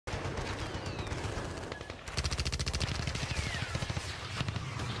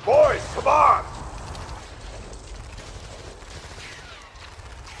boys, come on!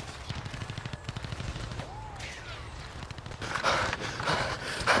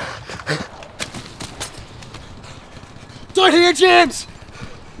 Down here, James!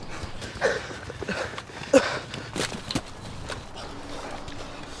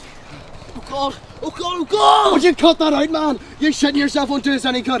 Oh God! Oh God! Oh God! Would you cut that out, man? You shitting yourself won't do us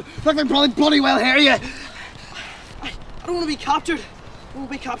any good. Look, I can bloody well hear you. I don't want to be captured. I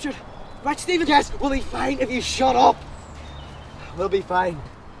won't be captured. Right, Stephen? Yes, we'll be fine if you shut up. We'll be fine.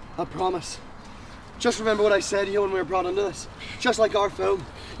 I promise. Just remember what I said to you when we were brought into this. Just like our film,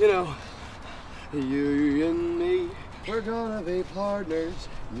 you know. You and me, we're gonna be partners.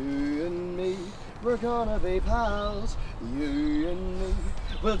 You and me, we're gonna be pals. You and me,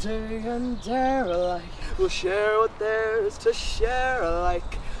 we'll do and dare alike. We'll share what there is to share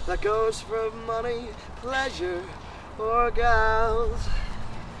alike. That goes for money, pleasure, or gals.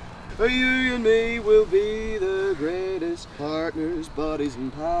 You and me will be the greatest partners, buddies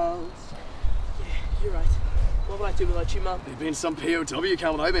and pals. Yeah, you're right. What would I do without you, man? You've been some POW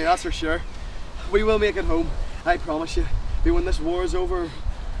coming out, mate, that's for sure. We will make it home, I promise you. When this war is over, or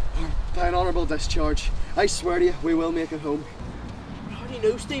by an honourable discharge, I swear to you, we will make it home. How do you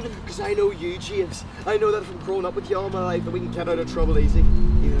know, Stephen? Because I know you, James. I know that from growing up with you all my life that we can get out of trouble easy,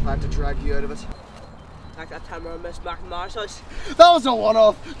 even if I have to drag you out of it. Like that time I missed McNamara's house. That was a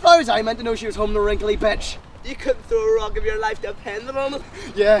one-off. How was I meant to know she was home, the wrinkly bitch? You couldn't throw a rock if your life depended on it.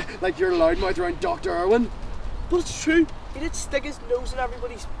 Yeah, like your loudmouth around Dr. Irwin. But it's true. He did stick his nose in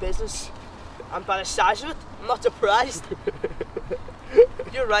everybody's business. And by the size of it, I'm not surprised.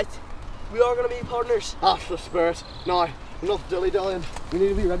 You're right. We are going to be partners. That's the spirit. Now, enough dilly-dallying. We need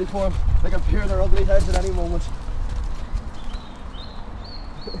to be ready for him. They can peer their ugly heads at any moment.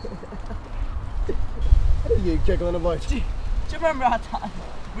 What are you giggling about? Do you remember that time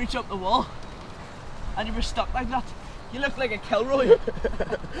we jumped the wall and you were stuck like that? You looked like a Kilroy.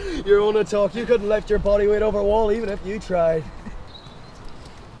 You're on a talk. You couldn't lift your body weight over a wall even if you tried.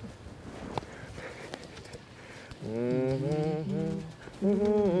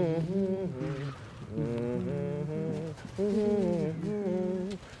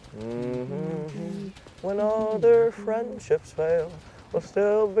 When all their friendships fail, we'll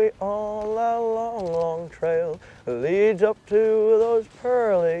still be on a long, long trail that leads up to those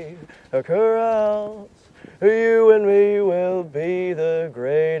pearly corrals. You and me will be the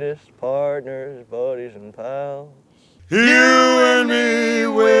greatest partners, buddies and pals. You and me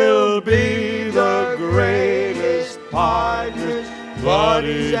will be the greatest partners,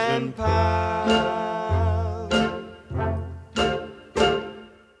 buddies and pals.